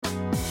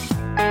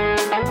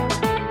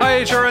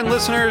HRN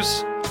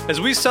listeners.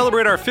 As we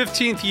celebrate our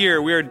 15th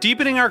year, we are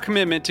deepening our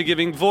commitment to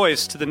giving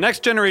voice to the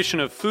next generation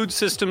of food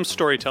systems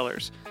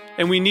storytellers,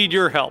 and we need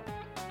your help.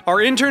 Our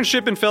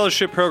internship and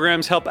fellowship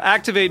programs help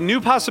activate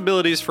new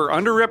possibilities for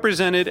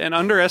underrepresented and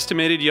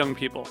underestimated young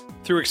people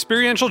through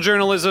experiential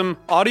journalism,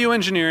 audio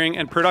engineering,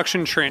 and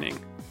production training.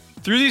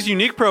 Through these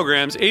unique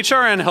programs,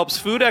 HRN helps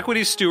food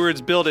equity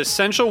stewards build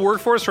essential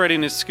workforce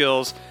readiness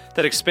skills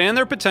that expand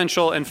their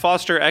potential and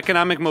foster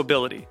economic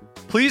mobility.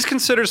 Please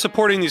consider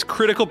supporting these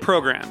critical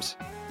programs.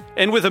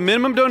 And with a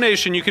minimum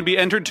donation, you can be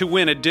entered to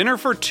win a dinner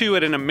for two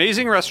at an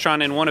amazing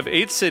restaurant in one of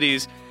 8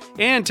 cities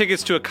and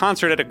tickets to a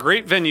concert at a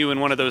great venue in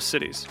one of those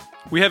cities.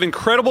 We have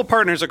incredible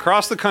partners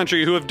across the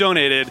country who have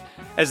donated,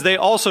 as they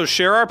also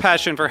share our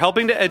passion for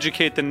helping to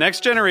educate the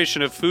next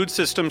generation of food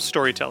systems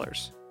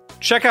storytellers.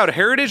 Check out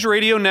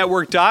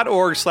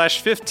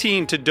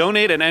heritageradionetwork.org/15 to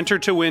donate and enter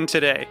to win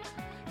today.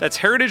 That's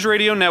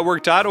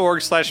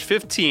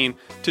heritageradionetwork.org/15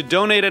 to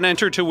donate and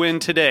enter to win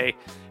today.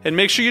 And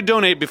make sure you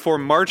donate before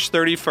March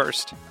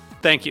 31st.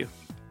 Thank you.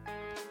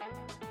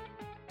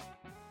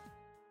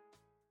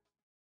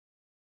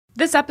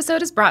 This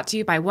episode is brought to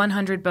you by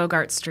 100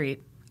 Bogart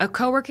Street, a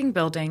co-working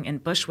building in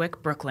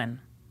Bushwick, Brooklyn.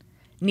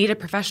 Need a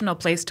professional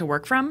place to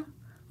work from?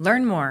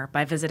 Learn more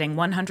by visiting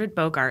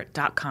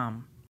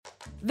 100bogart.com.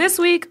 This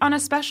week, on a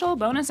special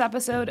bonus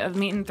episode of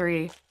Meat and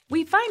Three,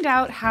 we find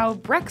out how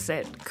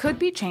Brexit could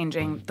be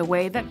changing the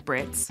way that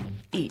Brits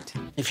eat.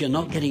 If you're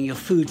not getting your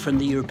food from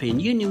the European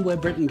Union, where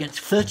Britain gets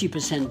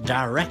 30%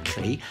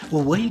 directly,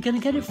 well, where are you going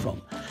to get it from?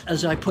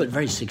 As I put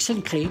very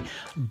succinctly,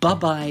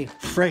 bye-bye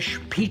fresh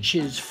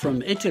peaches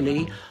from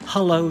Italy,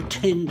 hello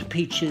tinned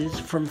peaches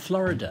from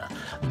Florida.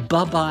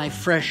 Bye-bye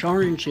fresh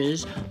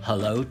oranges,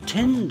 hello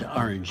tinned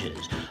oranges.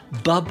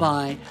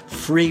 Bye-bye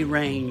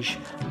free-range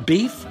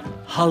beef,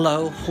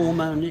 hello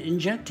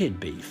hormone-injected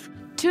beef.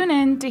 Tune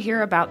in to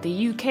hear about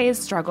the UK's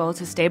struggle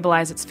to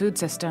stabilize its food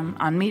system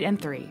on Meat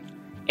and Three,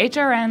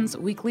 HRN's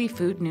weekly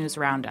food news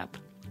roundup.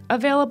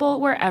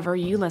 Available wherever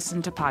you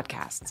listen to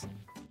podcasts.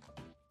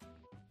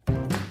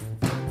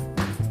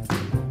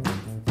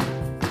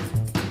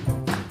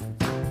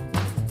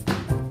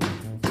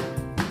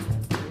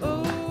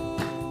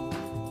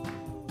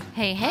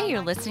 Hey,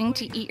 you're listening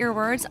to Eat Your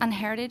Words on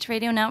Heritage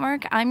Radio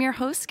Network. I'm your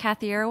host,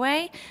 Kathy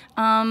Irway.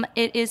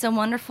 It is a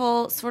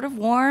wonderful, sort of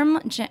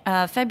warm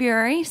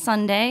February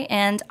Sunday,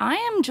 and I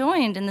am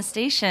joined in the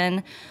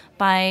station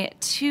by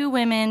 2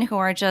 women who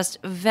are just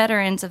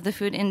veterans of the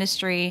food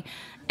industry.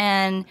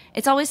 And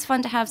it's always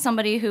fun to have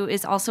somebody who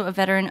is also a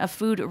veteran of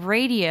food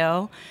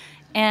radio.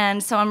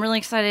 And so I'm really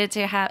excited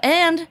to have...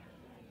 And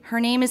her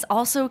name is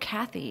also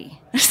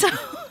Kathy. So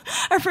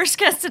our first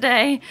guest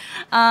today,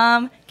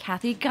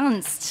 Kathy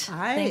Gunst.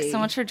 Hi. Thanks so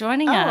much for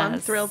joining us. I'm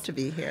thrilled to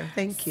be here.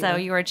 Thank you. So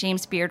you are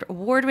James Beard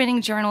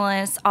award-winning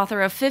journalist,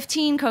 author of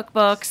 15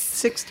 cookbooks.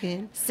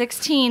 16.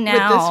 16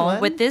 now.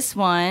 With this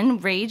one,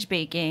 Rage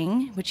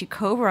Baking, which you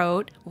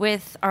co-wrote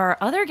with our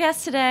other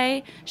guest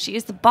today. She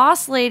is the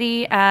boss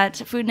lady at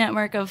Food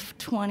Network of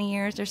 20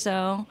 years or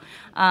so,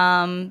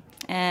 and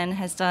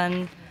has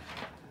done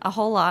a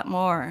whole lot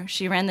more.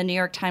 She ran the New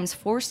York Times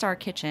 4-Star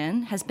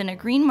Kitchen, has been a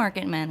green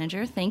market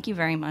manager. Thank you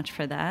very much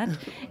for that.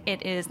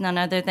 It is none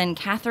other than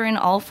Katherine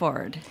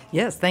Alford.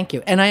 Yes, thank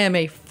you. And I am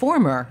a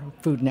former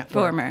Food Network.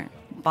 Former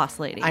boss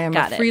lady. I am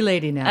a free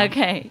lady now.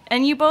 Okay.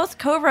 And you both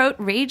co-wrote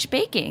Rage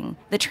Baking,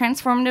 The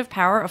Transformative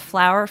Power of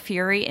Flour,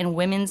 Fury, and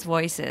Women's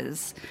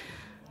Voices.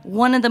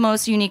 One of the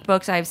most unique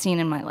books I've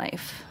seen in my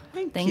life.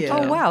 Thank you.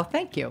 Oh, wow.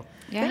 Thank you.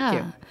 Yeah.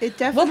 Thank you. It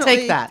definitely, we'll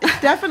take that.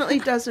 It definitely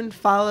doesn't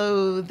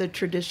follow the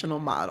traditional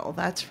model,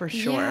 that's for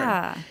sure.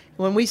 Yeah.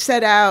 When we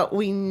set out,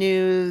 we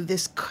knew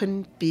this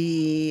couldn't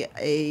be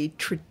a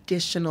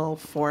traditional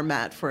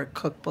format for a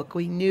cookbook.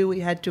 We knew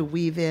we had to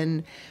weave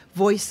in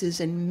voices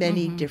in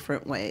many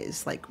different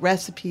ways, like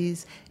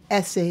recipes,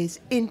 essays,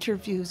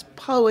 interviews,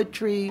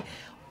 poetry,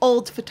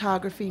 old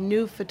photography,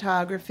 new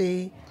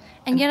photography.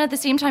 And yet at the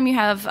same time, you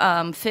have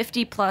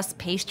 50-plus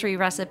pastry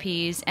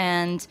recipes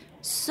and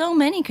so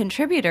many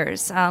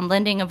contributors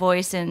lending a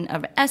voice in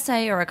an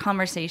essay or a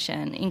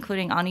conversation,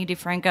 including Ani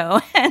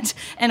DeFranco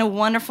and a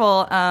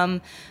wonderful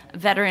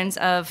veterans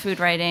of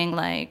food writing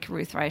like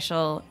Ruth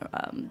Reichel.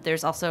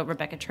 There's also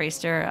Rebecca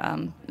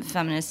Traister,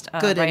 feminist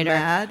Good writer. and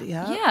bad,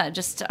 yeah. Yeah,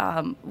 just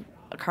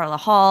Carla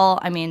Hall.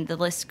 I mean, the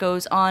list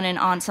goes on and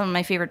on. Some of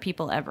my favorite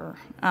people ever.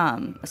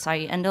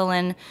 Asai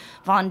Endelin,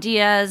 Von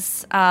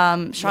Diaz,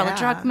 Charlotte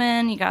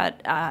Druckmann. You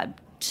got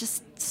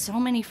just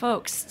so many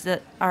folks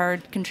that are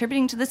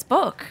contributing to this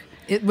book.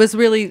 It was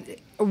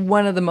really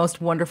one of the most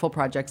wonderful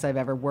projects I've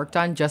ever worked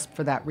on, just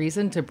for that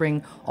reason, to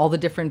bring all the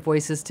different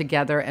voices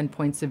together and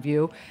points of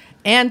view,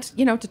 and,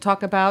 you know, to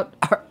talk about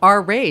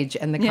our rage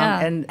and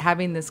and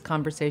having this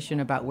conversation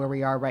about where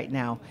we are right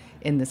now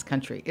in this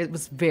country. It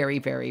was very,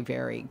 very,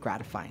 very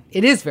gratifying.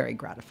 It is very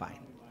gratifying.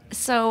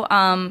 So,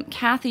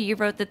 Kathy, you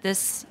wrote that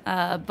this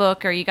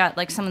book, or you got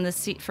like some of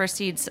the first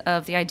seeds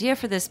of the idea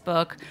for this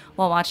book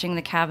while watching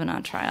the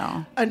Kavanaugh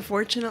trial.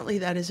 Unfortunately,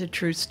 that is a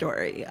true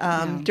story.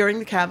 During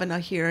the Kavanaugh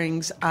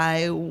hearings,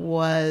 I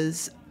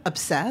was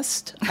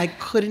obsessed. I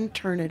couldn't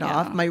turn it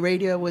off. My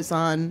radio was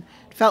on,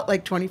 felt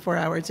like 24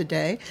 hours a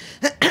day.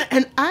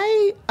 And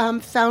I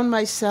found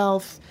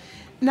myself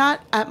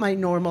not at my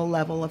normal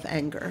level of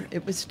anger.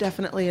 It was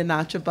definitely a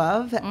notch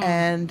above.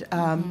 And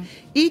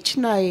each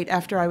night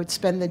after I would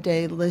spend the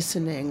day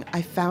listening,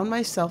 I found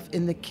myself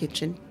in the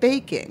kitchen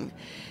baking.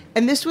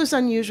 And this was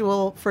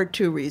unusual for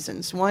two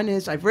reasons. One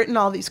is I've written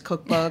all these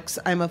cookbooks,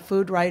 I'm a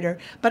food writer,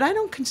 but I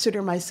don't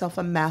consider myself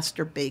a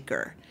master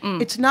baker.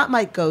 It's not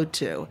my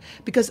go-to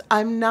because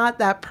I'm not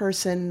that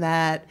person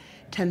that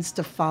tends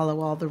to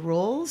follow all the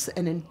rules.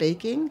 And in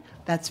baking,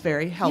 that's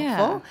very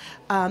helpful.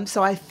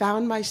 So I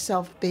found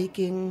myself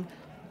baking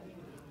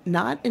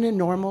not in a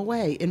normal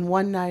way. In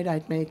one night,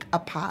 I'd make a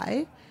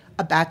pie,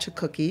 a batch of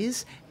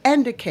cookies,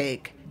 and a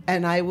cake.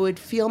 And I would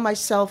feel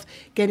myself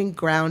getting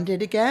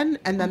grounded again.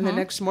 And then the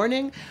next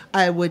morning,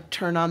 I would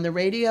turn on the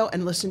radio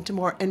and listen to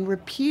more and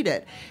repeat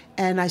it.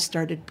 And I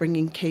started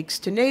bringing cakes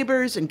to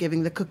neighbors and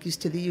giving the cookies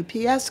to the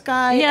UPS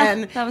guy. Yeah,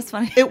 and that was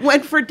funny. It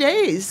went for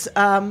days.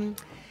 Wow.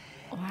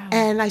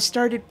 And I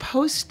started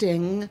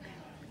posting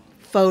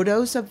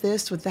photos of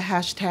this with the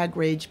hashtag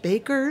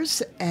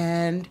RageBakers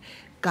and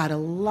got a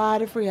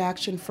lot of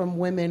reaction from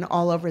women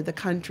all over the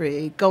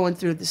country going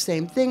through the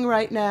same thing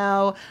right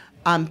now.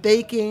 I'm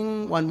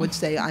baking. One would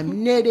say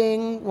I'm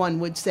knitting. One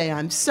would say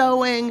I'm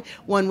sewing.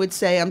 One would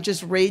say I'm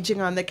just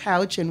raging on the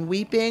couch and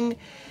weeping.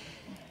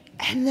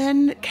 And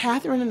then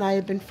Katherine and I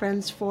have been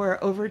friends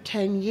for over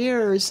 10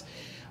 years.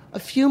 A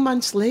few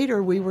months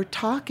later, we were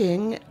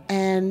talking,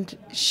 and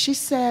she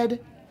said,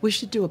 we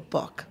should do a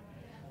book.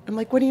 I'm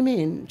like, what do you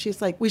mean?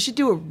 She's like, we should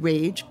do a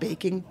rage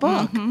baking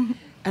book.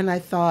 And I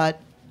thought,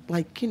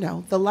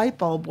 the light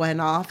bulb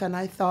went off, and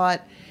I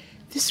thought,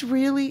 this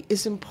really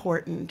is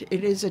important.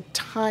 It is a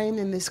time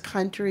in this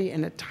country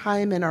and a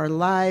time in our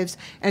lives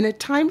and a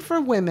time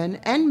for women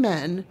and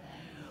men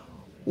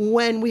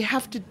when we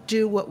have to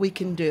do what we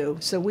can do.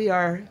 So we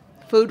are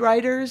food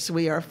writers,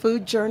 we are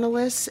food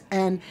journalists,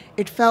 and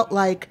it felt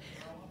like,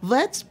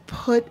 let's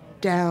put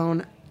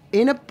down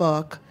in a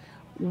book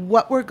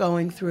what we're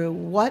going through,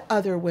 what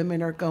other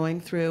women are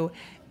going through,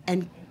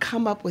 and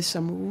come up with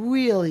some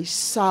really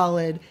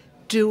solid,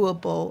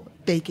 doable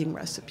baking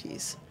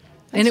recipes.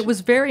 And it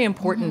was very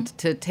important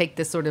to take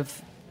this sort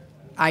of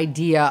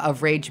idea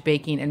of rage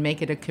baking and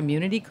make it a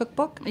community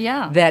cookbook.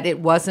 Yeah. That it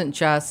wasn't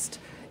just,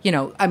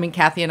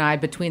 Kathy and I,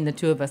 between the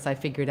two of us, I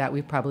figured out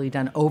we've probably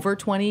done over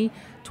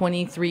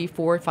 23,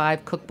 4,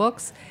 5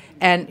 cookbooks.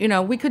 And,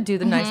 we could do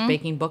the nice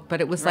baking book, but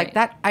it was like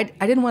that. I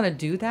didn't want to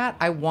do that.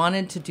 I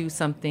wanted to do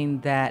something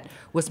that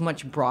was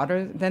much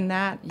broader than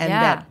that and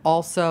that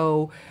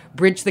also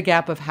bridged the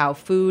gap of how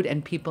food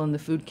and people in the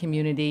food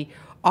community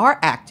are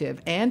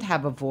active and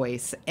have a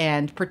voice,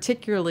 and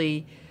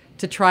particularly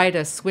to try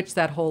to switch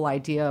that whole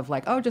idea of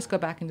just go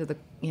back into the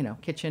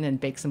kitchen and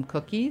bake some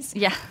cookies.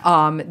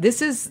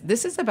 This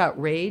is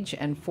about rage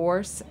and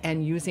force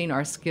and using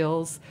our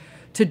skills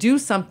to do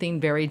something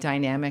very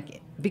dynamic,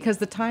 because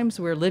the times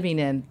we're living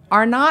in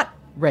are not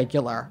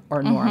regular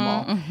or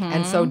normal.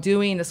 And so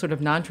doing a sort of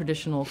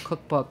non-traditional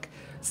cookbook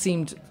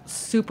seemed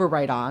super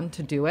right on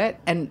to do it,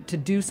 and to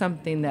do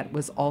something that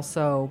was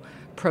also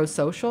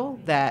pro-social,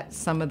 that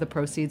some of the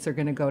proceeds are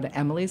going to go to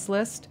Emily's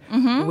List,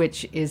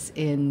 which is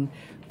in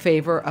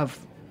favor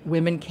of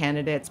women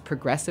candidates,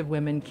 progressive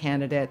women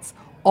candidates,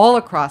 all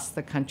across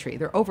the country.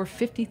 There are over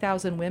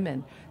 50,000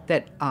 women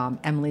that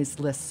Emily's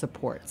List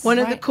supports. One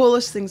of the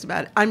coolest things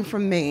about it, I'm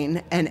from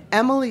Maine, and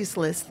Emily's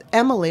List,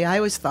 Emily, I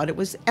always thought it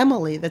was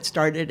Emily that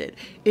started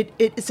it.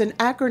 It's an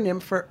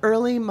acronym for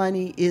Early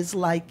Money is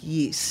Like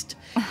Yeast.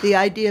 The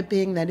idea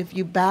being that if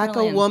you back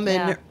a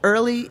woman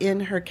early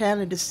in her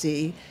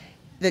candidacy,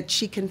 that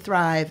she can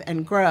thrive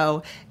and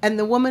grow. And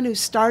the woman who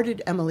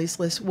started Emily's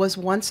List was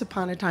once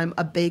upon a time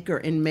a baker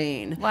in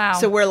Maine. Wow.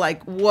 So we're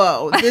like,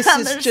 whoa, this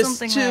is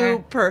just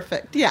too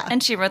perfect. Yeah.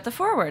 And she wrote the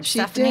foreword, She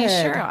Stephanie did.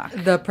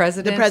 Sherrock. The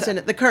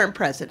president, the current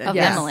president. Of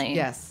Yes. Emily.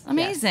 Yes.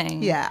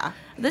 Amazing. Yeah.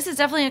 This is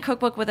definitely a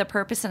cookbook with a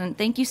purpose, and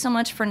thank you so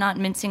much for not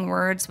mincing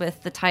words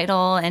with the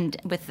title and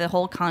with the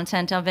whole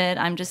content of it.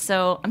 I'm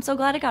so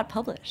glad it got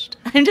published.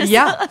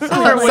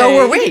 So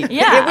were we.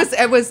 Yeah.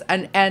 It was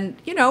and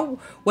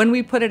when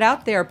we put it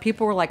out there,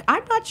 people were like,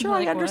 I'm not sure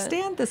Like, I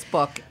understand this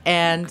book.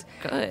 And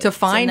Good. to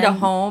find So then- a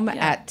home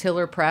at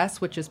Tiller Press,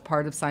 which is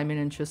part of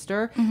Simon &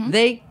 Schuster,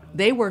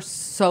 they were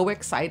so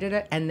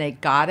excited and they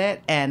got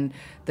it, and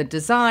the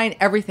design,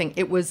 everything.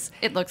 It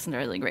looks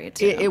really great,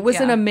 too. it was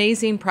an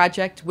amazing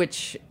project,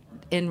 which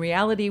in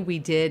reality we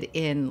did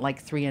in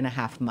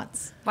 3.5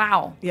 months.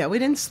 Wow. Yeah, we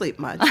didn't sleep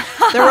much.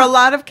 There were a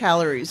lot of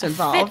calories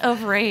involved. Fit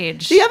of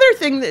rage. The other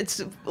thing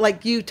that's,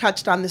 you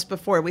touched on this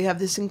before, we have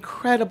this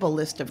incredible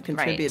list of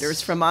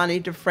contributors, from Ani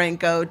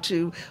DeFranco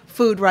to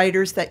food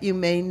writers that you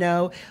may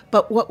know.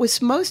 But what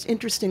was most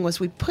interesting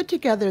was we put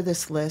together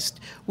this list,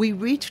 we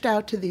reached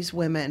out to these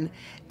women,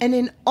 and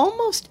in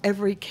almost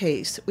every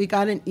case, we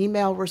got an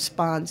email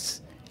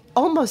response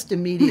almost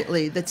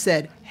immediately that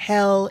said,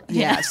 hell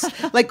yes.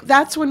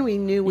 That's when we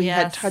knew we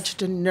had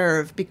touched a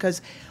nerve,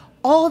 because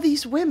all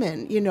these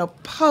women,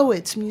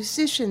 poets,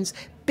 musicians,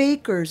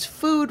 bakers,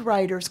 food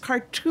writers,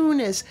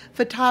 cartoonists,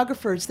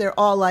 photographers, they're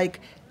all like,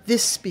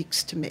 this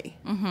speaks to me.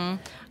 Mm-hmm.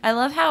 I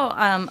love how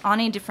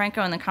Ani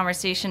DeFranco in the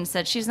conversation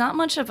said she's not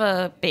much of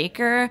a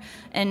baker,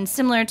 and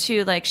similar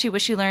to like she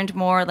wish she learned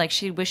more, like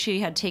she wish she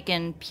had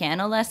taken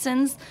piano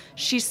lessons.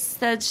 She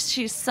said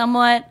she's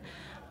somewhat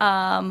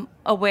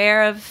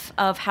aware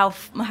of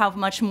how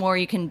much more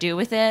you can do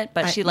with it,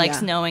 but she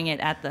likes knowing it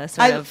at the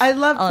sort of I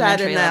love that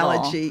elementary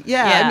analogy. level.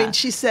 Yeah, I mean,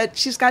 she said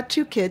she's got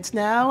 2 kids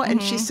now,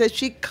 and she says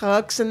she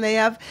cooks and they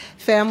have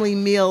family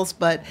meals,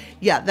 but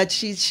that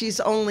she's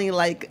only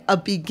like a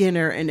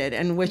beginner in it,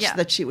 and wish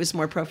that she was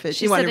more proficient.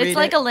 She said it's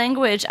like a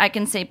language I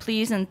can say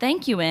please and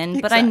thank you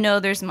in, but I know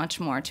there's much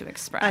more to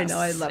express. I know,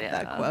 I love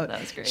that quote. That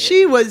was great.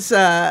 She was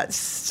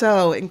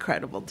so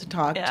incredible to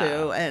talk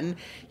to, and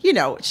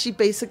she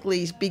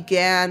basically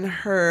began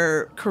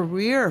her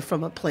career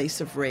from a place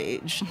of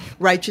rage.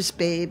 Righteous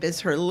Babe is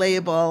her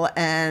label,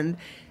 and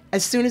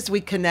as soon as we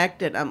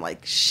connected, I'm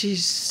like,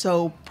 she's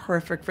so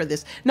perfect for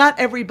this. Not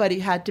everybody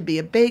had to be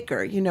a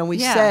baker. We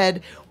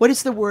said, what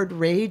does the word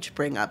rage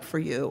bring up for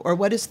you? Or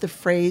what does the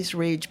phrase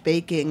rage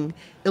baking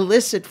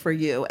elicit for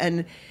you?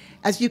 And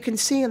as you can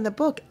see in the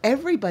book,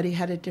 everybody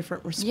had a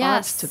different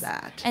response to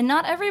that. And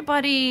not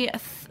everybody,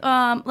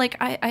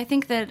 I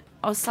think that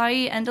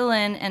Osai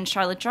Endelin and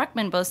Charlotte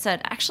Druckmann both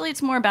said, actually,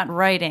 it's more about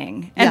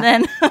writing. And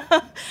then...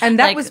 and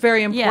that was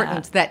very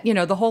important, that,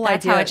 the whole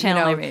that's idea, how I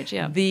channel my rage,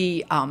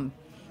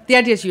 the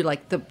idea is you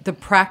like the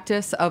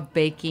practice of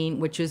baking,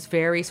 which is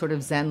very sort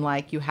of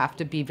Zen-like. You have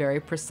to be very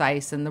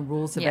precise in the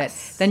rules of it.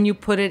 Then you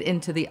put it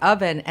into the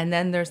oven, and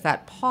then there's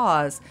that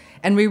pause.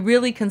 And we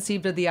really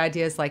conceived of the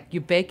idea as like you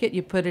bake it,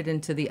 you put it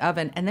into the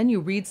oven, and then you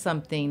read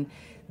something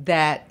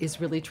that is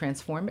really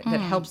transformative, that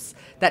helps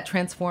that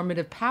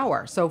transformative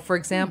power. So, for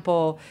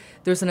example,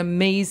 there's an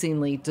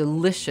amazingly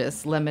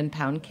delicious lemon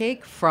pound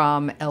cake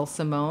from El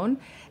Simone,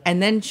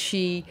 and then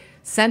she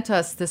sent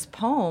us this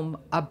poem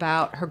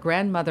about her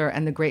grandmother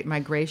and the Great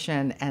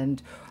Migration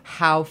and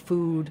how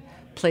food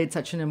played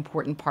such an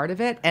important part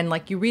of it. And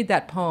like you read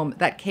that poem,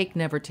 that cake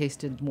never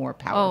tasted more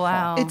powerful. Oh,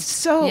 wow. It's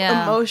so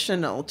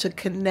emotional to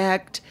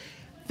connect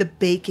the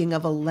baking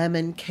of a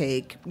lemon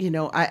cake.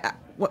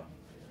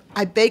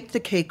 I baked the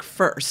cake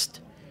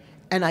first,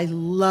 and I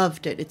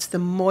loved it. It's the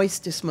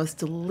moistest, most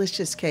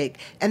delicious cake.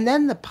 And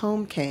then the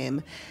poem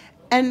came,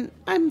 and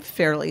I'm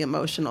fairly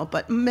emotional,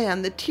 but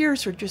man, the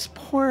tears were just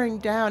pouring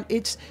down.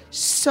 It's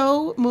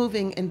so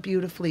moving and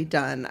beautifully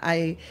done.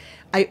 I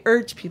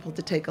urge people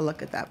to take a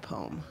look at that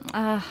poem.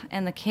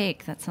 And the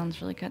cake, that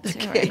sounds really good too.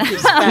 The cake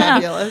is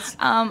fabulous.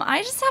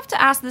 I just have to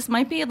ask, this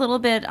might be a little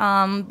bit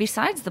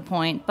besides the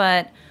point,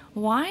 but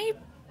why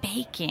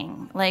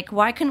baking? Like,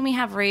 why couldn't we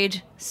have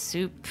rage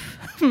soup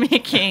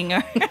making?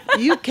 Or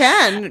you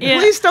can.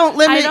 Please don't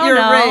limit your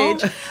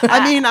rage.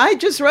 I mean, I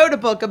just wrote a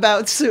book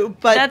about soup,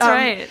 but that's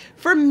right.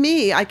 For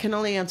me, I can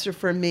only answer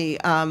for me.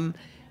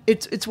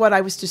 It's what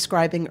I was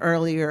describing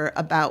earlier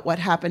about what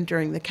happened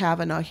during the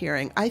Kavanaugh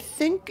hearing. I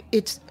think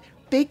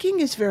baking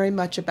is very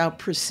much about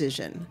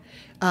precision.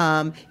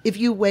 If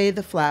you weigh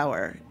the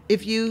flour,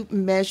 if you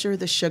measure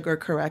the sugar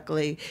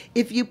correctly,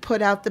 if you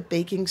put out the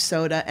baking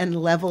soda and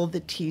level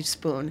the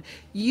teaspoon,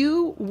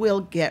 you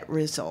will get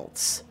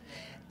results.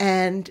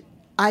 And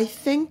I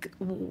think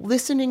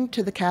listening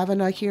to the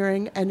Kavanaugh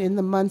hearing and in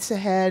the months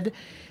ahead,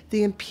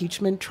 the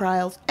impeachment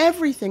trials,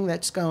 everything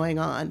that's going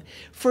on,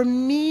 for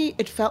me,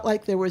 it felt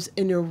like there was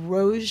an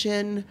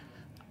erosion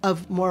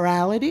of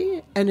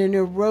morality and an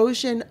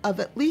erosion of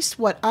at least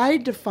what I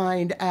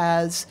defined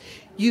as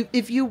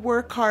if you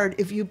work hard,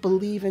 if you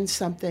believe in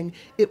something,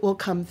 it will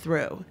come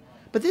through.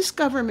 But this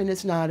government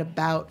is not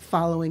about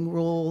following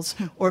rules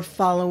or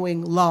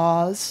following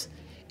laws.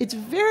 It's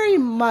very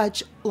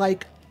much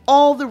like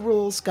all the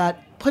rules got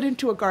put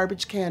into a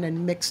garbage can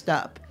and mixed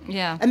up.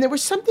 Yeah. And there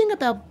was something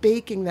about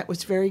baking that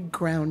was very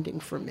grounding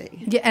for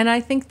me. Yeah, and I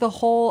think the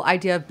whole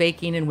idea of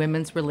baking and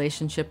women's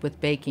relationship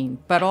with baking,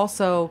 but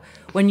also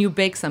when you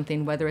bake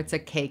something, whether it's a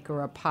cake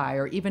or a pie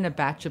or even a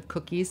batch of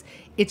cookies,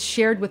 it's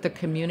shared with a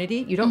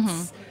community. You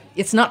don't.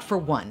 It's not for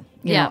one.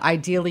 You know,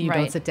 ideally you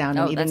don't sit down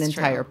and eat an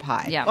entire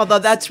pie. Yeah. Although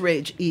that's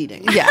rage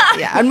eating.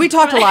 Yeah. And we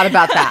talked a lot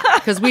about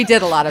that because we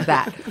did a lot of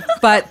that.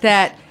 But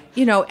that,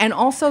 and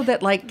also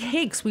that like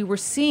cakes, we were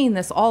seeing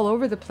this all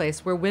over the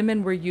place where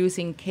women were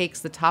using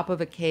cakes, the top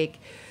of a cake,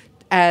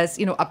 as,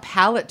 a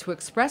palette to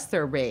express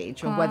their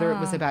rage, or whether it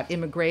was about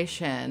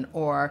immigration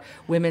or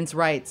women's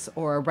rights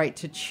or a right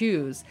to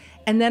choose.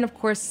 And then, of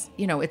course,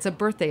 it's a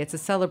birthday, it's a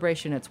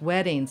celebration, it's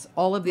weddings,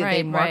 all of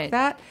they mark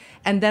that.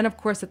 And then, of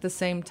course, at the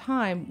same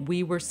time,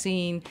 we were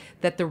seeing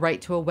that the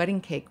right to a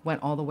wedding cake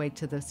went all the way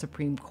to the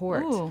Supreme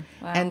Court. Ooh,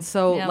 wow. And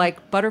so,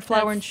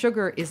 butterflour and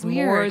sugar is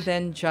weird. More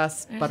than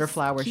just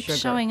butterflour keeps sugar.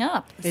 showing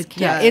up. It's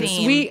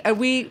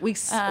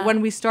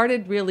when we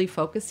started really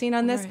focusing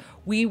on this,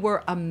 we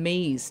were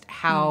amazed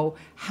how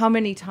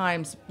many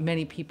times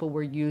many people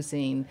were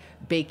using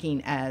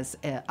baking as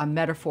a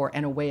metaphor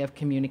and a way of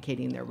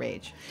communicating their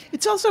rage.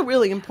 It's also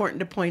really important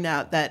to point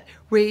out that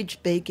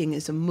rage baking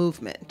is a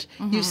movement.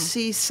 You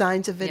see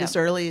signs of it as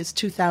early as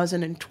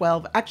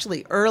 2012,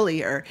 actually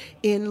earlier,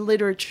 in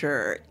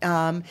literature,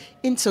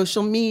 in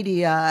social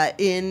media,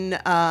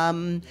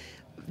 in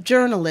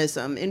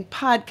journalism, in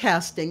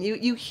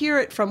podcasting. You hear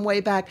it from way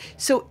back.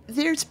 So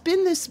there's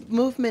been this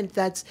movement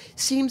that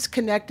seems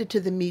connected to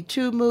the Me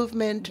Too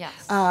movement.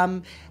 Yes.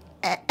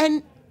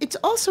 And it's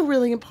also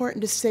really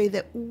important to say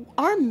that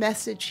our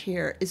message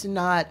here is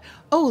not,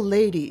 oh,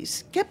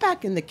 ladies, get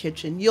back in the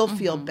kitchen. You'll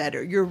feel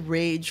better. Your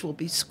rage will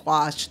be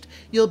squashed.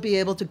 You'll be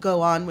able to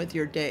go on with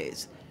your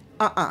days.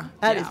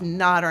 That is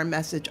not our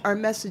message. Our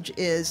message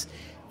is,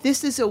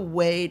 this is a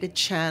way to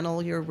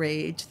channel your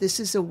rage. This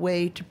is a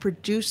way to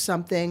produce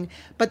something.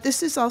 But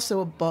this is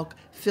also a book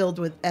filled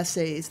with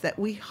essays that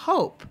we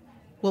hope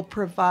will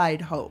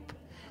provide hope.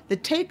 The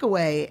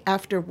takeaway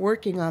after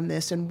working on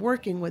this and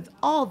working with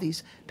all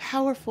these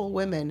powerful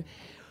women,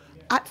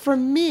 for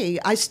me,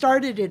 I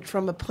started it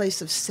from a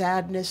place of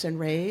sadness and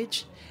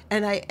rage,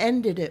 and I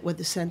ended it with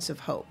a sense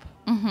of hope.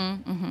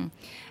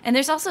 And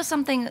there's also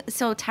something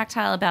so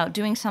tactile about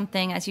doing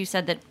something, as you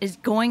said, that is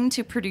going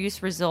to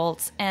produce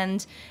results,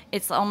 and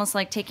it's almost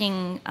like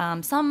taking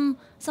some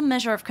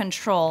measure of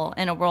control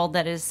in a world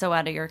that is so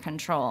out of your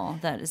control.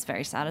 That is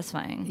very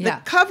satisfying. The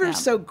cover's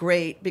so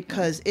great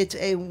because it's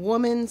a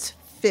woman's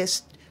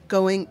fist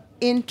going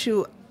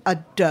into a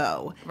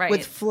dough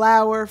with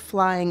flour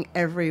flying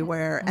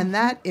everywhere, and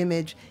that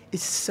image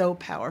is so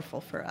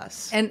powerful for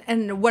us.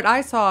 And what I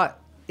saw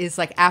is,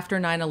 like, after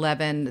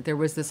 9/11, there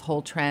was this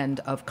whole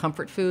trend of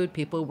comfort food.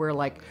 People were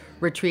like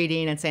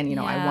retreating and saying,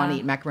 I want to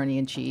eat macaroni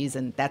and cheese.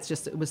 And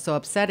it was so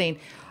upsetting.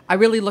 I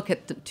really look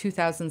at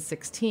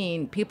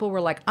 2016. People were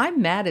like, I'm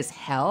mad as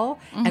hell.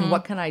 And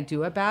what can I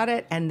do about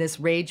it? And this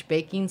rage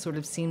baking sort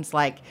of seems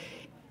like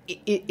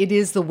it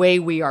is the way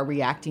we are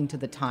reacting to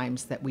the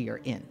times that we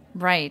are in.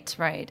 Right.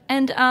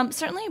 And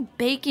certainly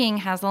baking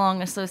has a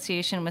long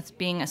association with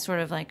being a sort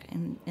of like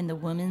in the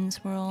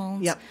women's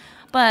world. Yep.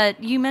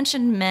 But you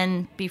mentioned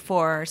men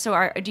before,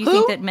 so do you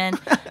think that men...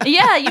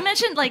 Yeah, you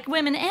mentioned like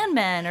women and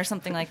men or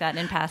something like that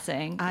in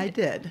passing. I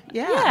did,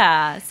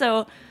 Yeah,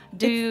 so...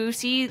 Did you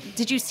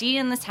see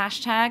in this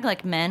hashtag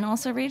like men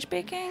also rage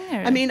baking?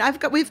 Or? I mean,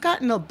 we've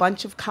gotten a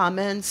bunch of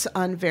comments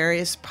on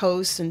various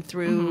posts and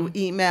through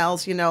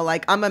emails,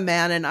 like, I'm a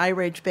man and I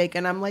rage bake,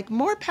 and I'm like,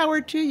 more power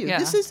to you.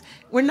 Yeah.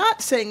 We're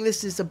not saying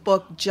this is a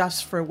book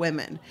just for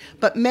women,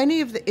 but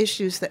many of the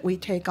issues that we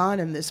take on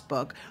in this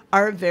book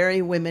are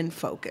very women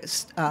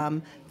focused.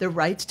 The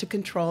rights to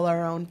control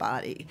our own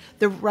body,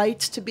 the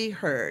rights to be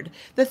heard.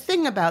 The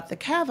thing about the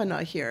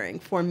Kavanaugh hearing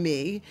for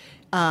me,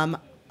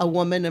 a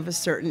woman of a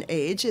certain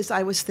age, is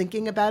I was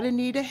thinking about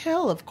Anita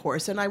Hill, of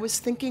course, and I was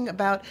thinking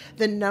about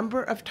the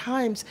number of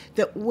times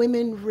that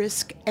women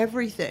risk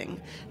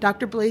everything.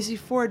 Dr. Blasey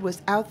Ford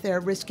was out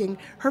there risking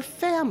her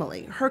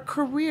family, her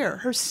career,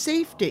 her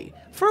safety.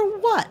 For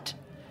what?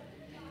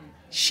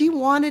 She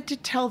wanted to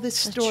tell this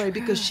story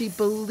because she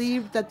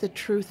believed that the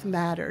truth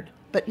mattered,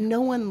 but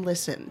no one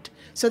listened.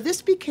 So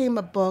this became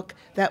a book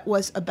that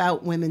was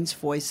about women's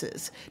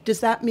voices.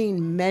 Does that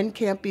mean men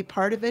can't be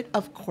part of it?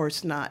 Of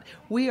course not.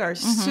 We are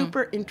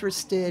super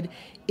interested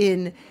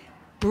in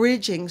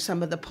bridging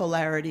some of the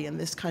polarity in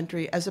this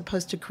country as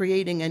opposed to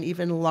creating an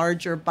even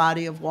larger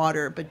body of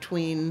water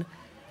between,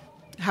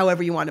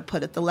 however you want to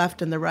put it, the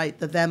left and the right,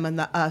 the them and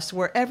the us.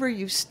 Wherever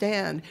you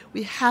stand,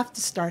 we have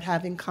to start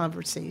having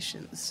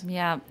conversations.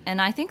 Yeah,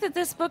 and I think that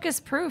this book is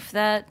proof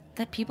that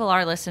people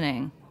are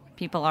listening.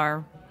 People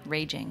are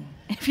raging,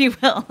 if you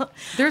will.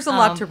 There's a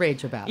lot to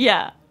rage about.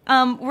 Yeah.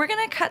 We're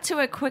going to cut to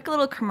a quick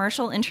little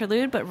commercial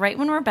interlude, but right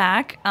when we're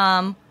back,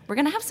 we're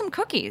going to have some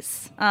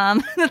cookies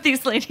that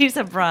these ladies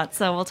have brought.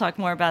 So we'll talk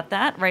more about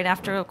that right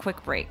after a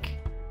quick break.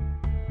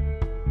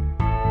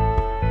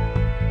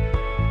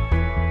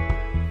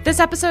 This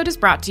episode is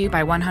brought to you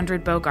by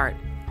 100 Bogart,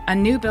 a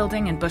new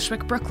building in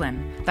Bushwick,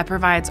 Brooklyn that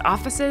provides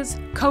offices,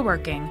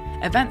 co-working,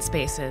 event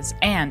spaces,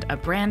 and a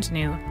brand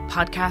new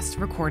podcast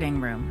recording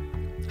room.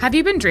 Have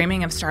you been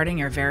dreaming of starting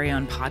your very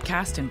own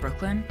podcast in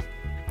Brooklyn?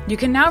 You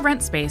can now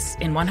rent space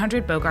in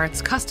 100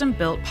 Bogart's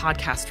custom-built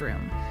podcast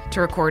room to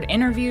record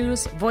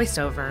interviews,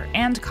 voiceover,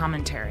 and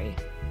commentary.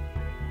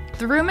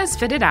 The room is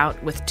fitted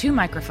out with 2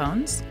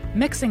 microphones,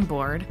 mixing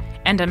board,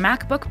 and a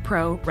MacBook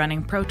Pro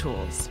running Pro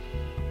Tools.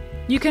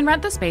 You can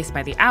rent the space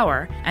by the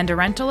hour, and a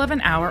rental of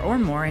an hour or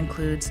more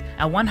includes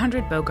a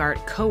 100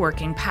 Bogart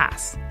co-working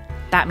pass.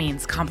 That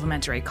means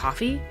complimentary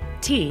coffee,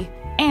 tea,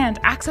 and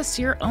access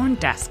to your own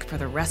desk for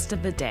the rest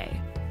of the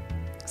day.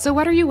 So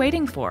what are you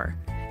waiting for?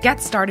 Get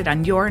started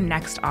on your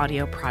next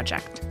audio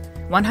project.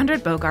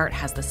 100 Bogart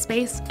has the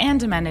space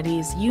and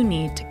amenities you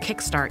need to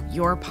kickstart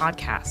your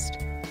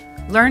podcast.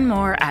 Learn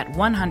more at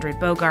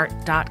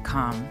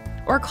 100bogart.com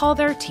or call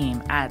their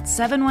team at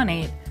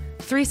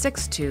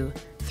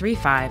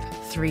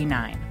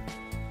 718-362-3539.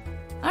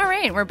 All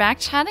right, we're back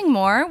chatting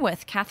more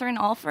with Katherine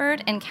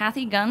Alford and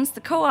Kathy Gunst,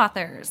 the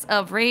co-authors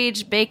of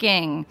Rage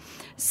Baking.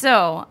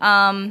 So,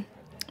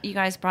 you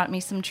guys brought me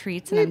some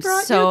treats, and We I'm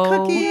brought you so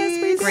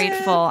cookies.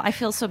 grateful. I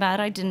feel so bad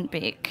I didn't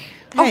bake.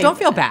 Oh, don't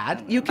feel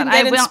bad. You can But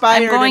get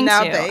inspired I'm going and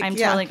now to. bake. I'm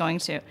Yeah. totally going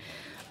to.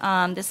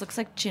 This looks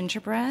like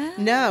gingerbread.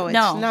 No, it's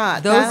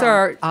not. Those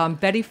That- are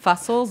Betty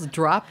Fussel's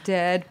Drop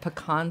Dead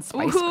Pecan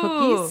Spice Ooh.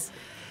 Cookies.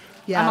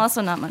 Yeah. I'm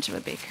also not much of a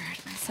baker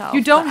myself.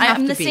 You don't but have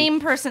I'm to the be. same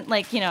person,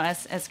 like,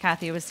 as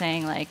Kathy was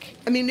saying, like.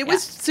 I mean, it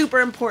was super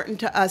important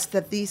to us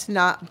that these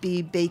not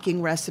be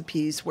baking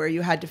recipes where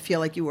you had to feel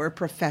like you were a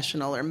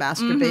professional or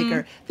master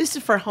baker. This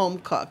is for home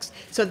cooks.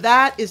 So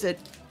that is a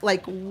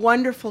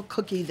wonderful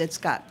cookie that's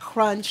got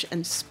crunch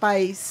and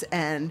spice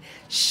and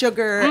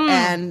sugar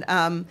and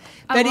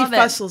Betty love it.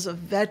 Fussel's a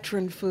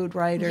veteran food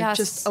writer, Yes.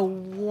 just a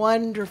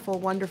wonderful,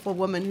 wonderful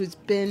woman who's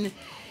been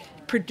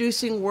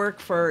producing work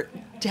for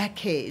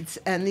decades,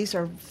 and these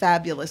are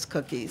fabulous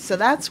cookies. So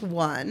that's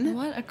one.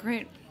 What a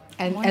great.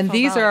 And wonderful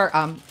these relic.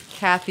 are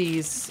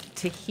Kathy's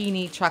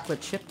tahini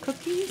chocolate chip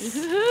cookies.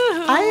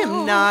 I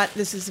am not,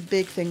 this is a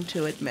big thing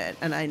to admit,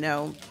 and I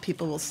know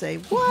people will say,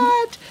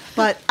 what?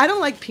 But I don't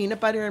like peanut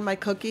butter in my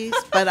cookies,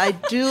 but I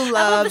do love,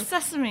 love the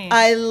sesame.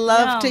 I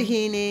love Yum.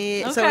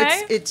 tahini. So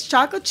Okay. it's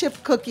chocolate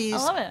chip cookies I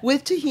love it.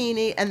 with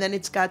tahini, and then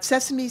it's got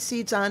sesame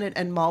seeds on it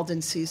and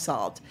Malden sea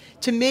salt.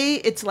 To me,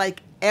 it's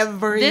like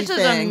everything. This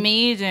is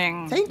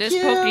amazing. Thank this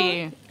you.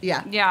 cookie.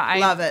 Yeah. Yeah, I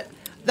love it.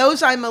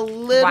 Those I'm a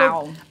little,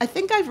 Wow. I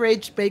think I've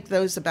rage baked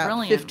those about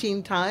Brilliant.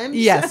 15 times.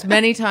 Yes,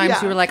 many times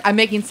Yeah. you were like, I'm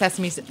making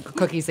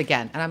cookies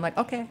again. And I'm like,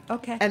 okay.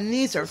 And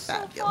these are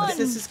fabulous.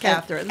 This is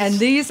Catherine's. And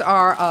these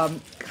are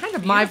kind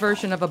of my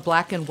version of a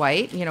black and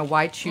white. You know,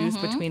 why choose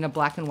between a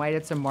black and white?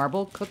 It's a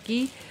marble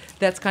cookie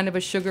that's kind of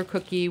a sugar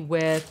cookie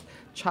with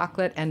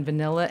chocolate and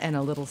vanilla and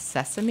a little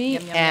sesame.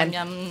 Yum, yum, and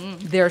yum, yum.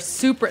 they're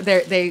super,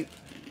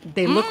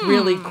 they look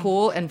really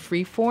cool and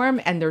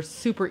freeform, and they're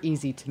super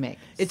easy to make.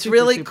 It's Super,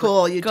 really super-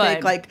 cool. You good.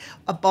 take like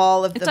a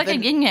ball of It's the like a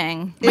yin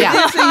yang. It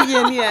Yeah. is a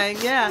yin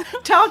yang, yeah.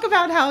 Talk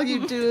about how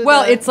you do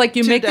Well, the it's like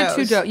you two make doughs.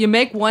 the two dough. You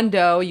make one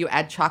dough, you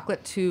add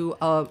chocolate to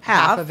half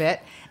Half. of it,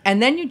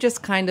 and then you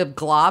just kind of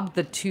glob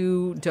the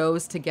two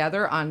doughs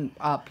together on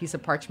a piece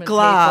of parchment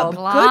Glob.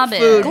 paper. Glob Good it.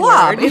 food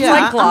Glob. word. It's Yeah.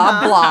 like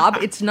glob, blob.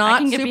 It's not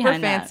can get super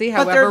behind that. fancy,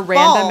 But they're however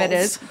random it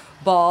balls. is.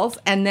 Balls.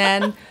 And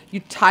then you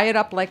tie it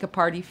up like a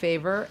party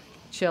favor,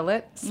 chill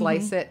it,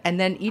 slice it, and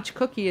then each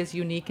cookie is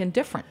unique and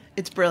different.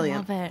 It's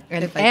brilliant. Love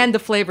it. And the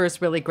flavor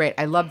is really great.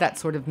 I love that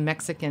sort of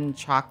Mexican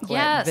chocolate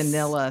Yes.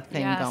 vanilla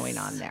thing Yes. going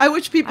on there. I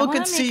wish people I could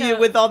wanna see make you a-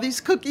 with all these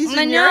cookies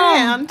I in your know.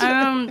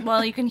 hand.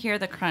 Well, you can hear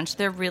the crunch.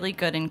 They're really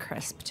good and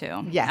crisp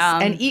too. Yes,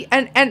 Um,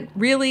 and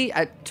really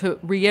to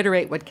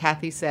reiterate what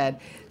Kathy said,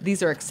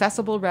 these are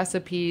accessible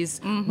recipes,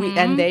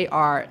 and they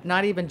are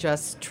not even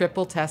just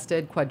triple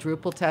tested,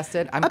 quadruple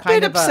tested. I'm a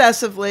kind bit of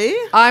obsessively.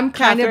 I'm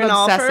kind Katherine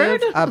of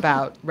obsessive Alford.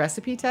 about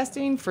recipe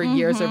testing for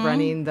years of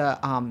running the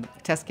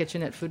test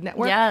kitchen at Food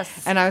Network. Yes.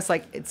 And I was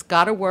like, it's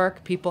got to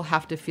work. People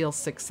have to feel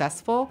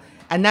successful.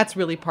 And that's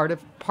really part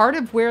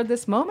of where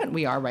this moment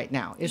we are right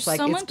now. It's There's like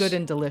so it's much- good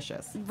and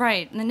delicious.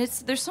 Right, and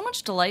there's so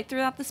much delight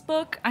throughout this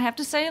book. I have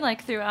to say,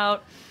 like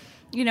throughout,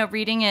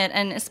 reading it,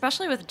 and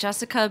especially with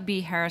Jessica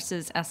B.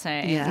 Harris's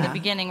essay in the Yeah.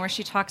 beginning, where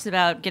she talks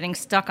about getting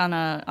stuck on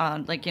a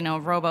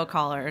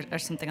robocall or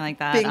something like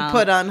that. Being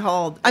put on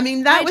hold. I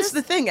mean, that I was just-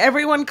 the thing.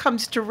 Everyone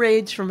comes to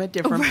rage from a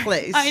different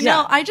place. I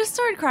know. I just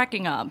started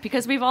cracking up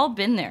because we've all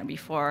been there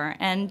before,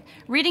 and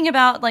reading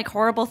about like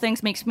horrible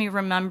things makes me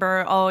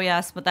remember. Oh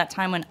yes, but that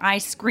time when I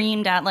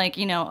screamed at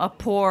a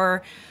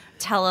poor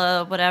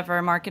whatever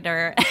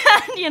marketer,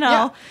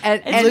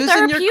 And it's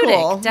losing your therapeutic.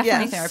 cool.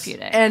 Definitely Yes.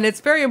 therapeutic. And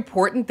it's very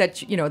important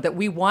that that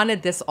we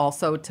wanted this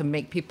also to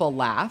make people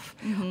laugh.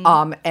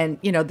 And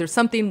there's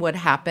something would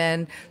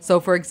happen. So,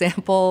 for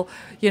example,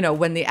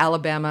 when the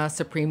Alabama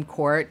Supreme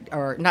Court,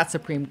 or not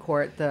Supreme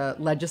Court, the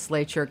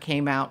legislature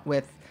came out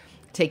with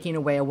taking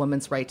away a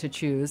woman's right to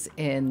choose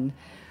in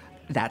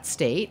that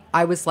state,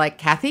 I was like,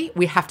 Kathy,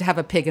 we have to have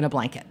a pig in a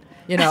blanket.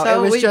 So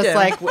it was we just do.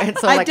 like, and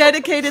so I like,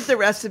 dedicated the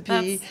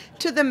recipe That's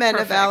to the men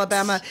perfect. of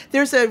Alabama.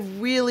 There's a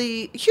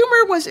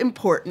humor was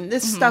important.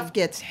 This stuff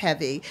gets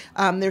heavy.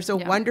 There's a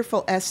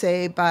wonderful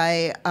essay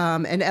by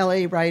an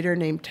LA writer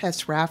named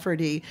Tess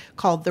Rafferty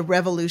called "The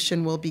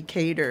Revolution Will Be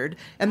Catered,"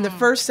 and the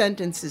first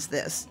sentence is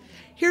this.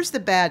 Here's the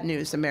bad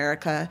news,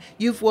 America.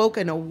 You've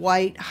woken a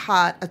white,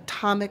 hot,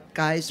 atomic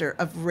geyser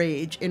of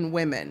rage in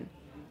women.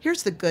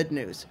 Here's the good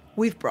news.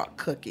 We've brought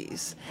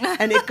cookies.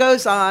 And it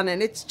goes on,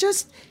 and it's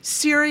just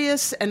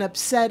serious and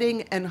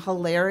upsetting and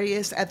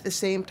hilarious at the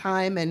same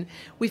time. And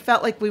we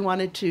felt like we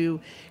wanted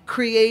to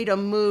create a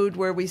mood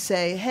where we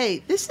say, hey,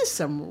 this is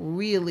some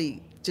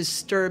really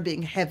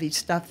disturbing, heavy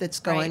stuff that's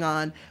going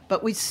on,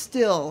 but we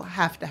still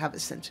have to have a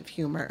sense of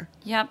humor.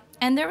 Yep.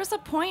 And there was a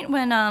point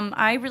when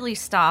I really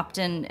stopped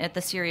at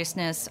the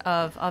seriousness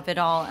of it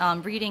all,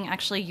 reading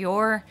actually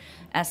your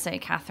essay,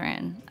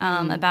 Katherine,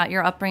 about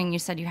your upbringing. You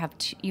said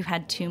you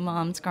had two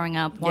moms growing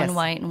up, one Yes.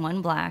 white and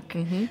one black,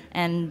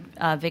 and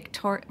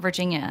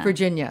Virginia.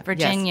 Virginia,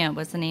 yes.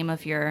 Was the name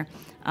of your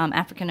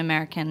African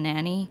American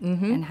nanny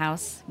in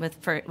house with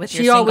your She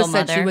single always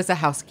mother. said she was a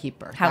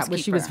housekeeper.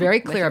 She was very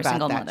with clear your about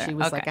single that. mother. She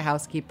was Okay. like a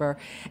housekeeper.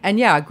 And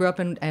yeah, I grew up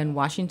in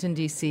Washington,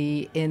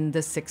 D.C. in the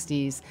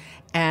 60s.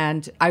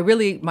 And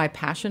my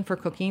passion for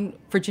cooking,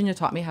 Virginia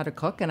taught me how to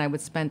cook, and I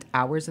would spend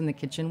hours in the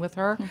kitchen with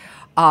her.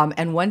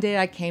 And one day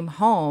I came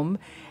home,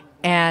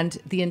 and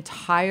the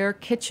entire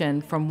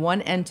kitchen from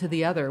one end to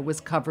the other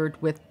was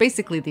covered with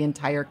basically the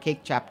entire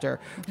cake chapter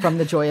from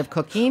The Joy of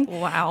Cooking.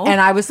 Wow.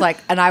 And I was What?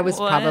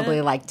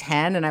 probably like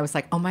 10, and I was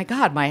like, oh my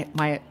God,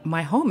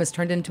 my home has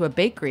turned into a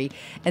bakery.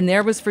 And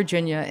there was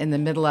Virginia in the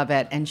middle of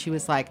it, and she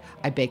was like,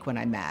 I bake when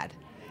I'm mad.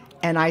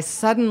 And I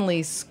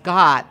suddenly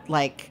got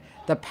like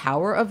the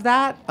power of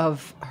that,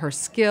 of her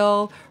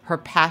skill, her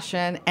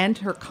passion, and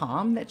her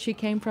calm that she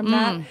came from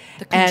that.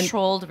 The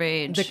controlled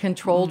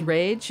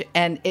rage.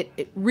 And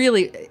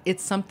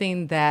it's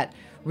something that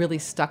really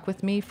stuck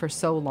with me for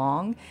so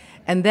long.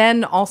 And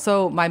then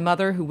also my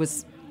mother, who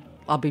was,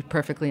 I'll be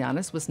perfectly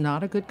honest, was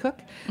not a good cook.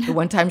 The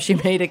one time she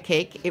made a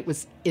cake, it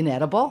was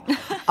inedible.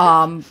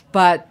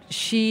 But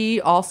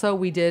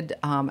we did,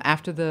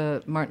 after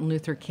the Martin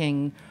Luther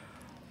King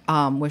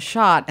was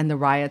shot and the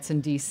riots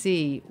in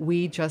D.C.,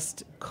 we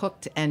just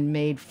cooked and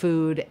made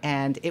food,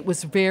 and it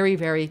was very,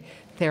 very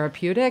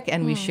therapeutic,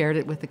 and we shared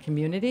it with the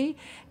community.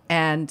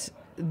 And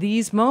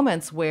these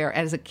moments where,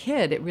 as a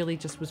kid, it really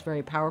just was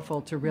very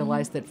powerful to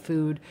realize that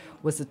food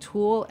was a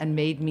tool and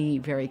made me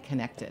very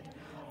connected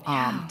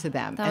to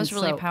them. That was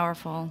really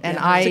powerful. And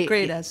It's a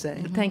great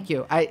essay. Thank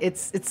you.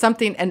 It's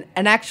something, and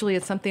actually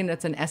it's something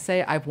that's an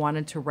essay I've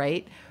wanted to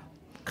write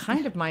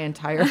kind of my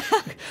entire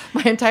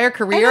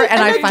career,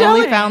 and I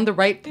finally found the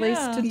right place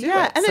to do it.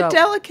 Yeah, and a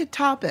delicate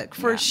topic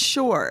for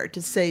sure,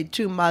 to say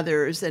two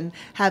mothers and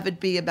have it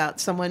be about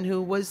someone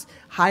who was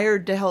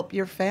hired to help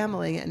your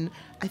family. And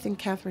I think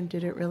Katherine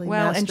did it really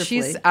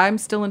masterfully. And I'm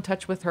still in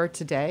touch with her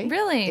today.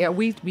 Really? Yeah,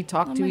 we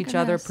talk to each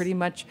other pretty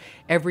much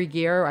every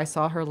year. I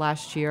saw her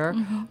last year,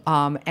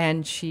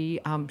 and she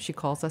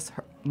calls us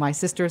my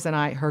sisters and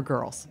I her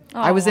girls.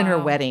 I was in her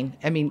wedding.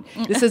 I mean,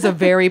 this is a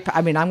very.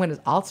 I mean,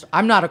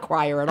 I'm not a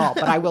crier at all,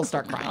 but I will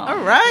start crying.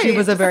 All right. She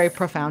was a very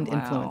profound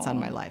influence on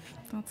my life.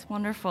 That's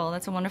wonderful.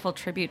 That's a wonderful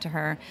tribute to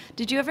her.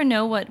 Did you ever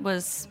know what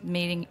was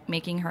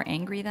making her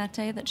angry that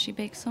day that she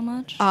baked so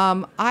much?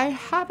 I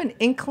have an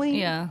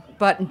inkling,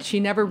 but she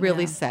never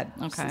really said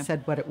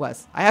what it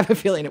was. I have a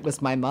feeling it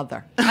was my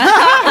mother.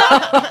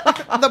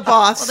 The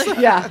boss.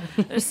 Yeah.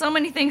 There's so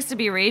many things to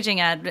be raging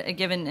at,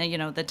 given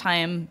the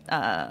time,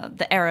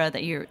 the era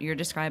that you're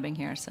describing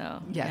here.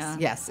 So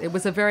yes, it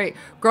was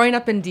growing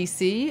up in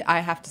D.C., I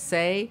have to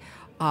say,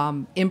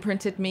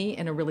 imprinted me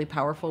in a really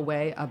powerful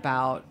way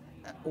about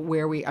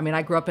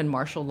I grew up in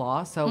martial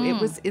law, so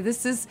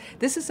this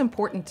is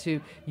important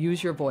to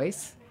use your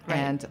voice.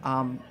 Right.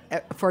 And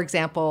for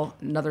example,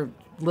 another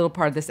little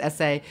part of this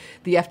essay,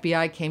 the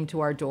FBI came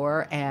to our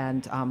door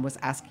and was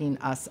asking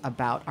us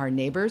about our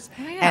neighbors.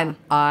 Oh, yeah.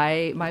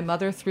 And my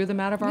mother threw them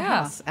out of our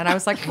house. And I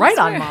was like, right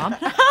on, Mom.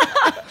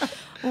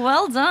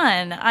 Well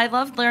done. I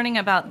loved learning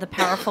about the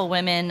powerful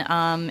women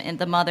and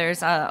the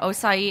mothers.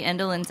 Osai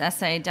Endolin's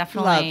essay,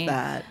 definitely. Love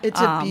that. It's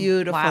a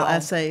beautiful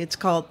essay. It's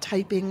called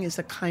Typing is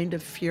a Kind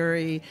of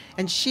Fury.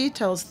 And she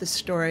tells the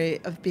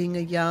story of being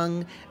a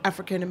young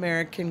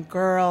African-American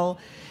girl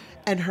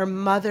and her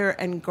mother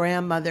and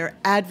grandmother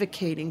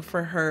advocating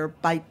for her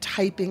by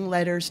typing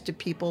letters to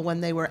people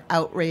when they were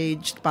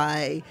outraged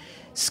by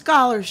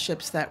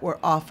scholarships that were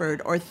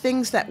offered or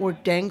things that were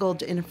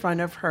dangled in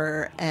front of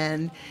her,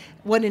 and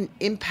what an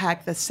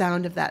impact the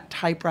sound of that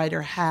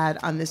typewriter had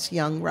on this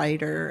young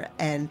writer,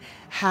 and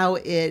how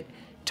it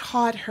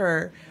taught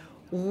her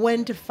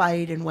when to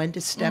fight and when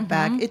to step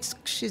back.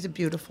 She's a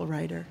beautiful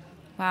writer.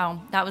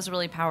 Wow, that was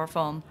really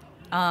powerful.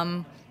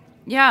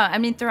 Yeah, I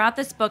mean, throughout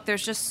this book,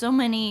 there's just so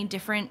many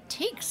different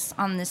takes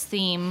on this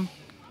theme.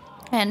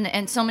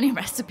 And so many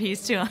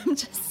recipes, too. I'm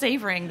just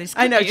savoring these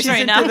cookies. I know, she's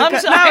right now. No,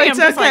 it's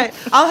okay.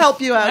 I'll help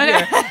you out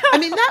Okay. here. I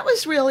mean, that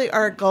was really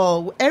our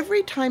goal.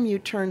 Every time you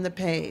turn the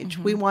page,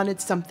 we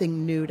wanted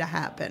something new to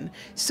happen.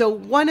 So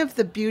one of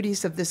the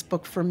beauties of this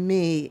book for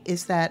me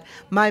is that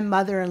my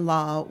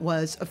mother-in-law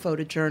was a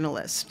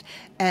photojournalist.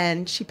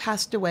 And she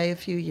passed away a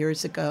few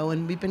years ago,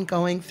 and we've been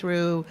going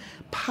through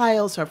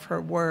piles of her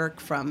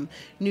work from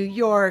New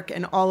York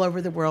and all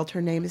over the world.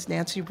 Her name is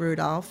Nancy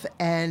Rudolph,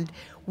 and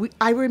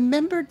I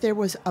remembered there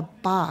was a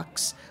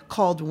box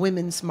called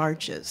Women's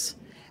Marches.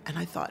 And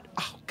I thought,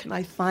 can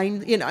I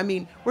find,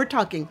 we're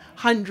talking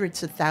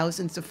hundreds of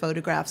thousands of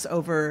photographs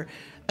over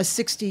a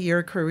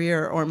 60-year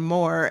career or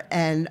more.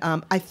 And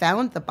I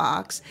found the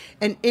box,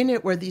 and in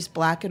it were these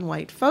black and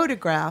white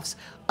photographs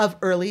of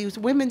early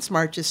women's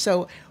marches.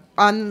 So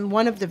on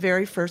one of the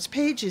very first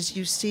pages,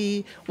 you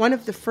see one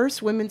of the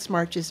first women's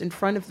marches in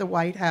front of the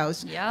White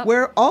House,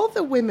 where all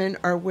the women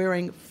are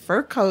wearing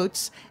fur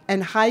coats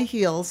and high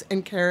heels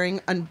and carrying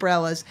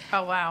umbrellas.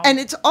 Oh, wow. And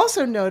it's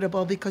also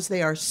notable because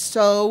they are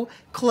so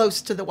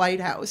close to the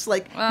White House.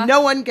 Like,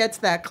 no one gets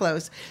that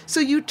close. So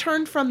you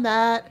turn from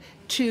that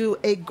to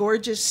a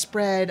gorgeous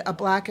spread, a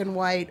black and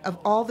white, of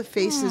all the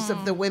faces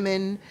of the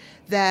women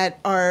that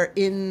are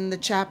in the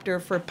chapter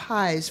for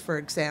pies, for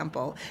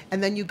example.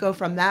 And then you go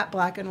from that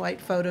black and white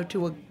photo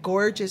to a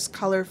gorgeous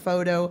color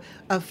photo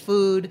of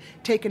food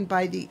taken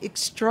by the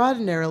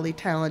extraordinarily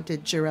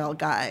talented Jarell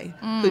Guy,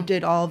 who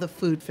did all the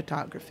food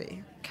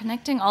photography.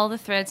 Connecting all the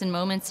threads and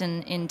moments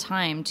in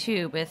time,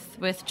 too,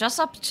 with just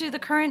up to the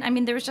current. I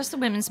mean, there was just a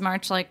Women's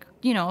March, like,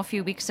 a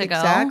few weeks ago.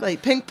 Exactly.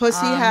 Pink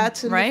pussy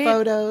hats in right? the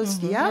photos.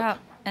 Mm-hmm. Yep.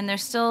 And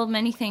there's still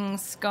many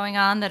things going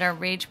on that are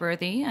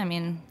rage-worthy. I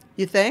mean...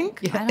 You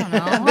think? I don't know.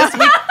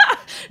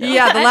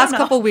 Yeah, the last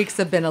couple weeks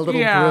have been a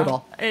little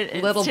brutal.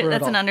 Brutal.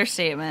 That's an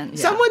understatement.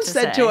 Someone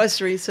said to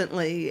us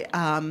recently,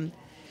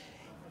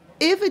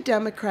 if a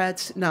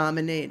Democrat's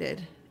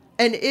nominated,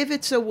 and if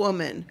it's a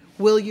woman,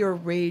 will your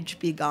rage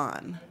be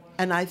gone?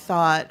 And I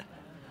thought,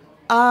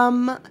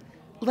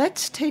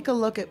 let's take a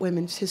look at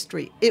women's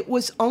history. It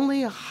was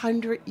only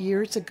 100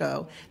 years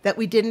ago that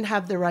we didn't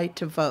have the right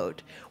to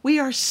vote. We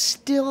are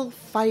still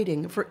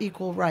fighting for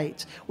equal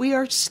rights. We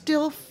are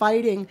still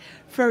fighting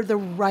for the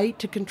right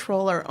to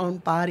control our own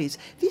bodies.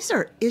 These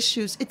are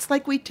issues. It's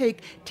like we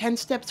take 10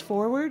 steps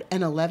forward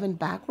and 11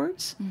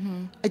 backwards.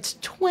 Mm-hmm. It's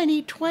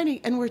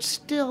 2020, and we're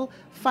still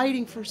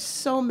fighting for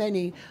so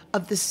many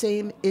of the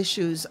same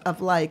issues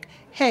of like,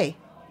 hey,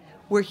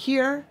 we're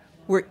here,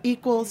 we're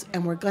equals,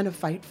 and we're going to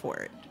fight for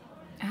it.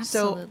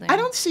 Absolutely. So I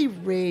don't see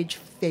rage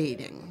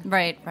fading.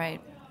 Right,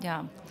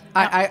 yeah.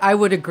 I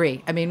would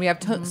agree. I mean, we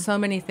have so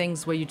many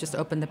things where you just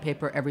open the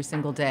paper every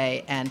single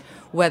day, and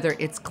whether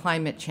it's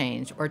climate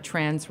change or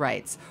trans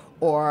rights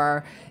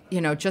or,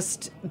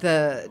 just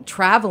the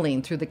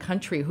traveling through the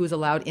country, who's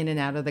allowed in and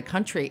out of the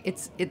country,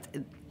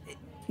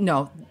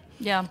 no.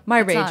 Yeah. My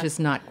rage is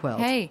not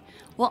quelled. Hey,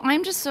 well,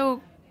 I'm just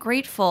so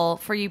grateful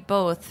for you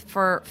both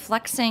for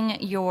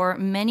flexing your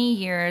many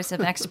years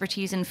of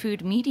expertise in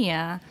food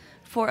media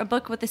for a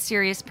book with a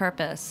serious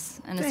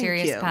purpose and a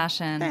serious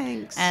passion.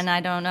 Thanks. And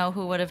I don't know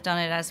who would have done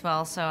it as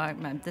well. So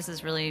this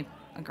is really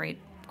a great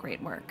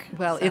work.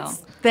 Well,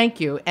 thank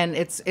you. And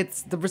it's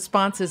the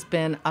response has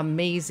been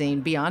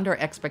amazing, beyond our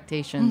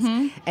expectations.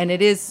 Mm-hmm. And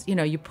it is,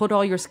 you put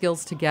all your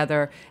skills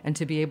together, and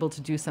to be able to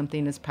do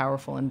something as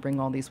powerful and bring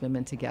all these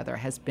women together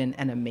has been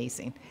an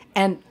amazing.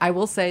 And I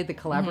will say the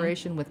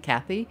collaboration with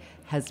Kathy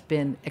has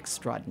been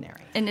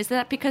extraordinary. And is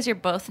that because you're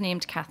both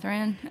named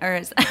Katherine? Or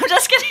I'm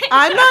just kidding.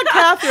 I'm not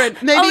Katherine.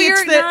 Maybe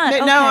you're not.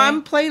 Okay. No,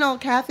 I'm plain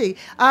old Kathy.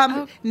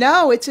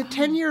 No, it's a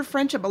 10-year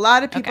friendship. A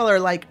lot of people are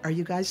like, do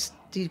you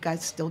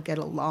guys still get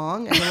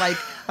along? And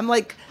I'm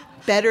like,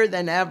 better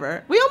than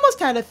ever. We almost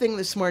had a thing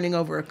this morning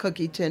over a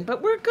cookie tin,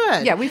 but we're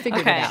good. Yeah, we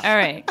figured it out. All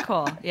right,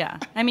 cool. Yeah.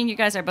 I mean, you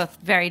guys are both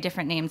very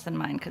different names than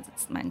mine, because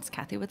mine's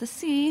Kathy with a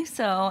C,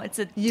 so it's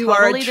a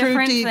totally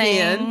different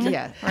deviant. thing.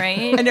 Yeah.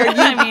 Right? And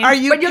are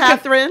you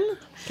Katherine?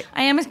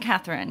 I am a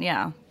Catherine,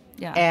 yeah.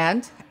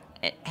 And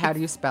how do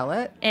you spell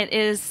it? It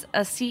is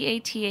a Catharine.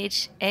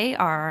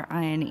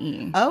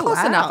 Oh,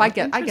 close enough. I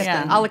get Yeah.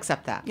 that. I'll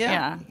accept that.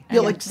 Yeah.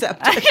 You'll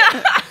accept it.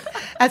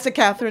 As a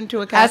Catherine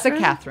to a Catherine? As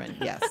a Catherine,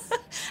 yes.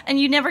 And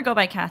you never go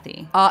by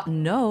Kathy?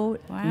 No,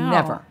 Wow.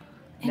 never.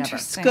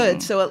 Interesting.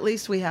 Good. So at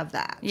least we have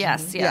that.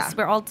 Yes. Yeah.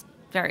 We're all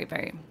very,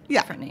 very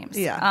different names.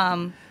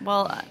 Yeah.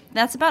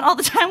 That's about all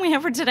the time we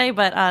have for today,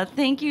 but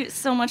thank you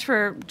so much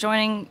for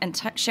joining and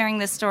sharing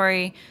this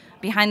story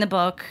behind the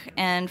book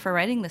and for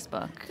writing this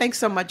book. Thanks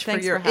so much for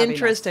Thanks your for having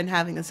interest us. and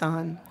having us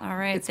on. All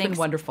right. It's been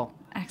wonderful.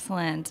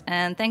 Excellent.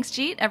 And thanks,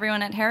 Jeet,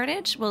 everyone at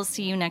Heritage. We'll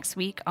see you next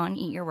week on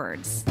Eat Your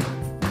Words.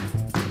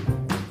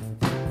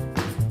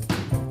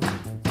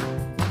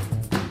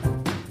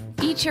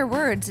 Eat Your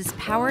Words is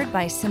powered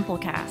by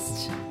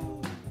Simplecast.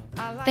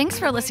 Thanks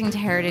for listening to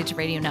Heritage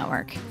Radio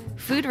Network,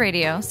 food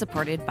radio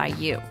supported by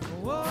you.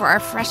 For our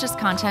freshest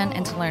content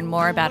and to learn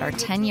more about our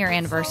 10-year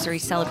anniversary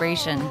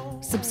celebration,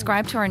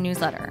 subscribe to our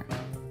newsletter.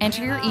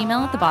 Enter your email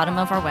at the bottom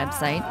of our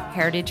website,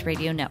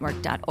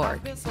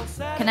 heritageradionetwork.org.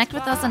 Connect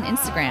with us on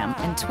Instagram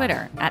and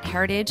Twitter at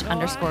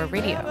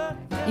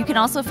heritage_radio. You can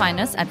also find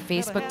us at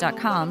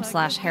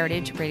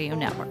facebook.com/Heritage Radio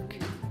Network.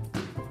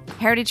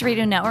 Heritage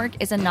Radio Network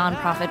is a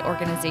nonprofit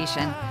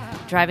organization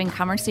driving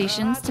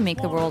conversations to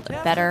make the world a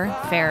better,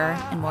 fairer,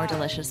 and more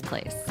delicious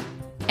place.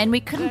 And we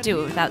couldn't do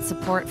it without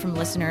support from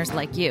listeners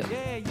like you.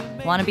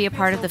 Want to be a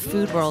part of the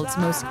food world's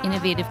most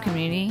innovative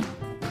community?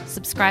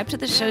 Subscribe to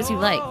the shows you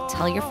like,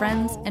 tell your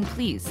friends, and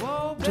please,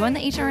 join the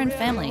HRN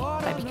family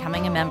by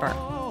becoming a member.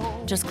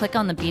 Just click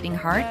on the beating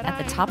heart at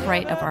the top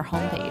right of our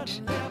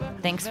homepage.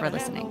 Thanks for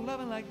listening.